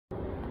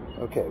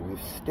Okay, we've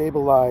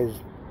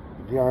stabilized.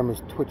 The arm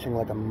is twitching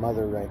like a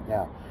mother right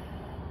now.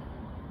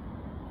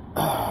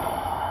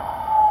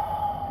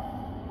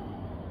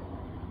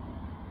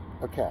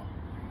 Okay.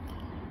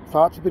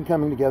 Thoughts have been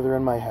coming together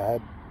in my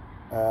head.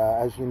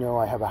 As you know,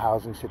 I have a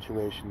housing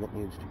situation that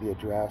needs to be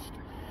addressed.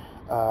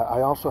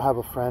 I also have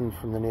a friend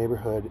from the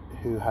neighborhood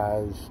who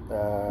has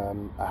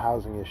a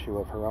housing issue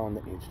of her own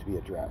that needs to be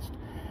addressed.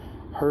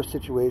 Her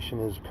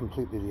situation is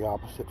completely the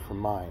opposite from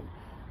mine.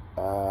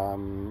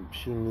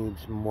 She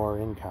needs more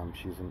income.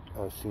 She's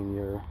a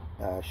senior.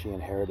 She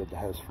inherited the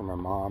house from her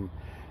mom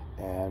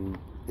and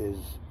is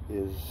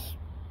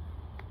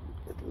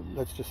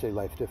let's just say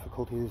life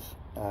difficulties.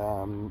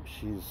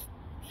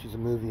 She's a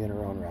movie in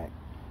her own right.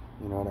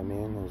 You know what I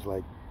mean? There's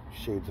like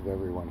shades of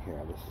everyone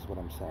here. This is what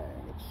I'm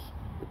saying.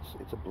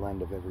 It's a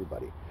blend of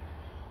everybody.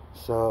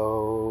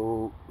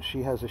 So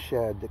she has a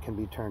shed that can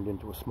be turned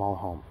into a small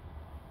home.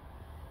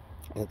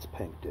 It's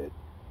pink, dude.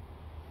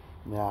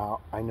 Now,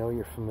 I know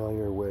you're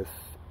familiar with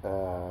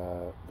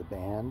the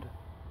band.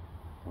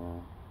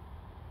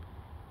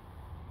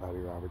 Bobby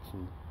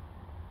Robertson,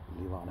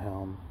 Levon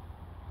Helm.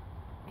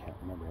 Can't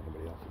remember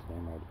anybody else's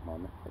name right at the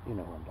moment, but you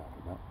know who I'm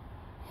talking about.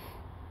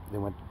 They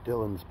went to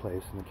Dylan's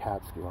place in the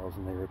Catskills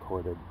and they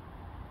recorded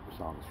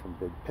songs from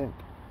Big Pink.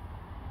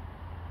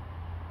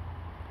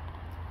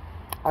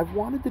 I've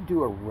wanted to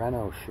do a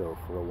reno show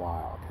for a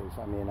while because,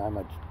 I mean, I'm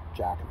a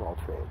jack of all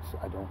trades.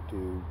 I don't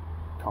do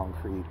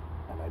concrete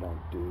and I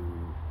don't do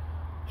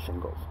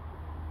shingles.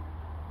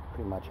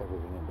 Pretty much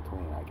everything in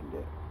between I can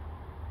do.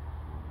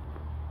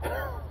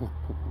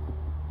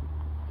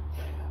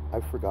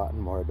 I've forgotten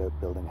more about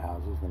building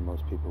houses than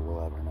most people will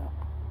ever know.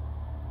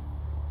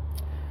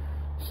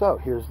 So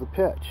here's the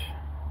pitch.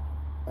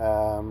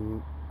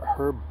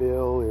 Her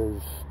bill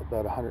is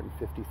about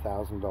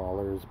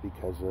 $150,000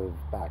 because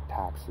of back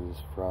taxes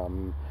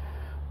from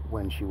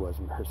when she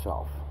wasn't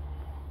herself,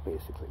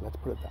 basically. Let's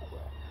put it that way.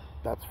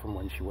 That's from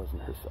when she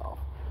wasn't herself.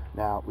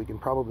 Now, we can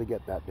probably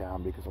get that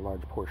down because a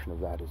large portion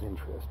of that is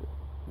interest.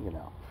 You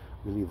know,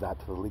 we leave that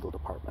to the legal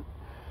department.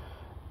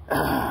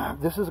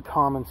 This is a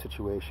common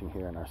situation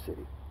here in our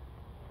city,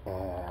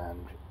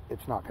 and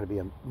it's not going to be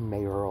a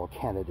mayoral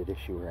candidate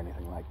issue or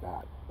anything like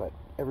that, but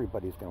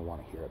everybody's going to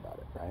want to hear about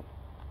it, right?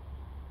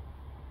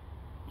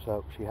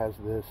 So she has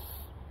this,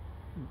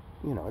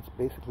 you know, it's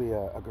basically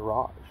a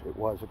garage. It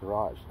was a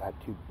garage. It had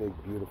two big,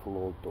 beautiful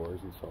old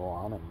doors and so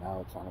on, and now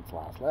it's on its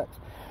last legs.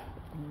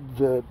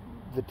 The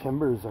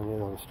timbers and, you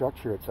know, the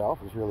structure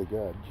itself is really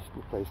good. Just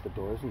replace the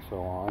doors and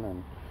so on,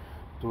 and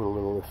do a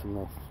little this and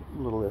this,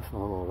 a little this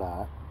and a little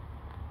that.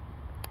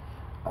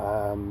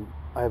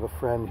 I have a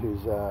friend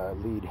who's a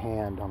lead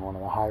hand on one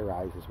of the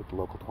high-rises with the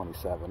local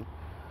 27.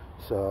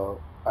 So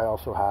I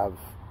also have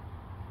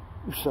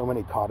so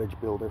many cottage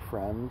builder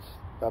friends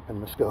up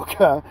in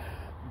Muskoka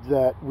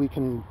that we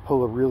can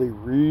pull a really,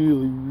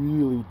 really,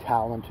 really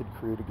talented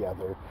crew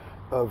together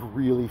of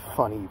really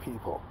funny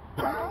people.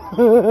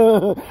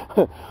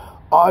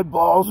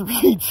 Oddballs,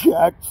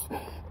 rejects,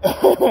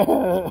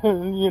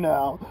 you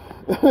know.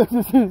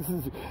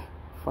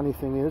 Funny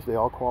thing is, they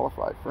all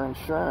qualify for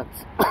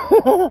insurance.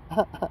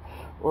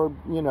 Or,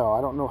 you know,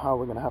 I don't know how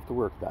we're going to have to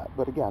work that.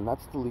 But again,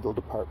 that's the legal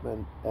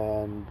department.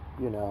 And,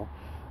 you know,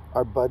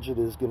 our budget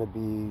is going to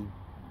be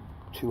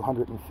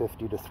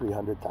 $250,000 to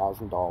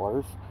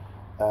 $300,000.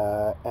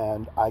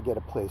 And I get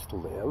a place to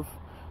live.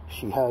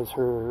 She has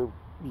her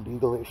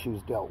legal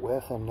issues dealt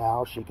with, and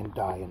now she can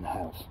die in the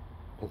house.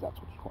 Because that's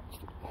what she wants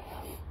to do.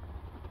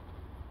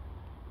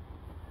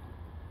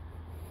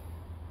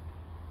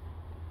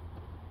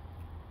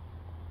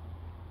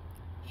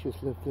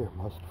 She's lived there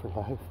most of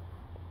her life.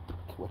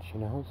 It's what she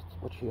knows.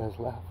 It's what she has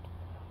left.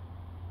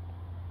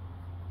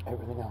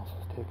 Everything else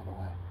is taken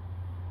away.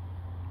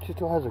 She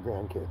still has her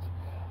grandkids.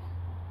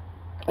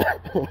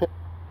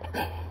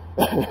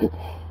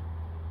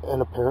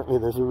 And apparently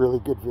there's a really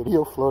good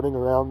video floating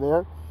around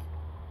there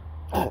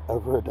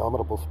of her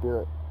abominable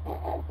spirit.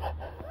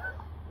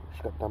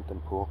 She got dumped in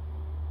a pool.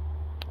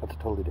 That's a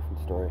totally different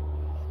story.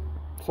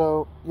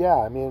 So, yeah,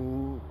 I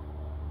mean,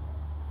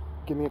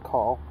 give me a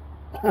call.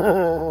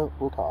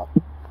 We'll talk.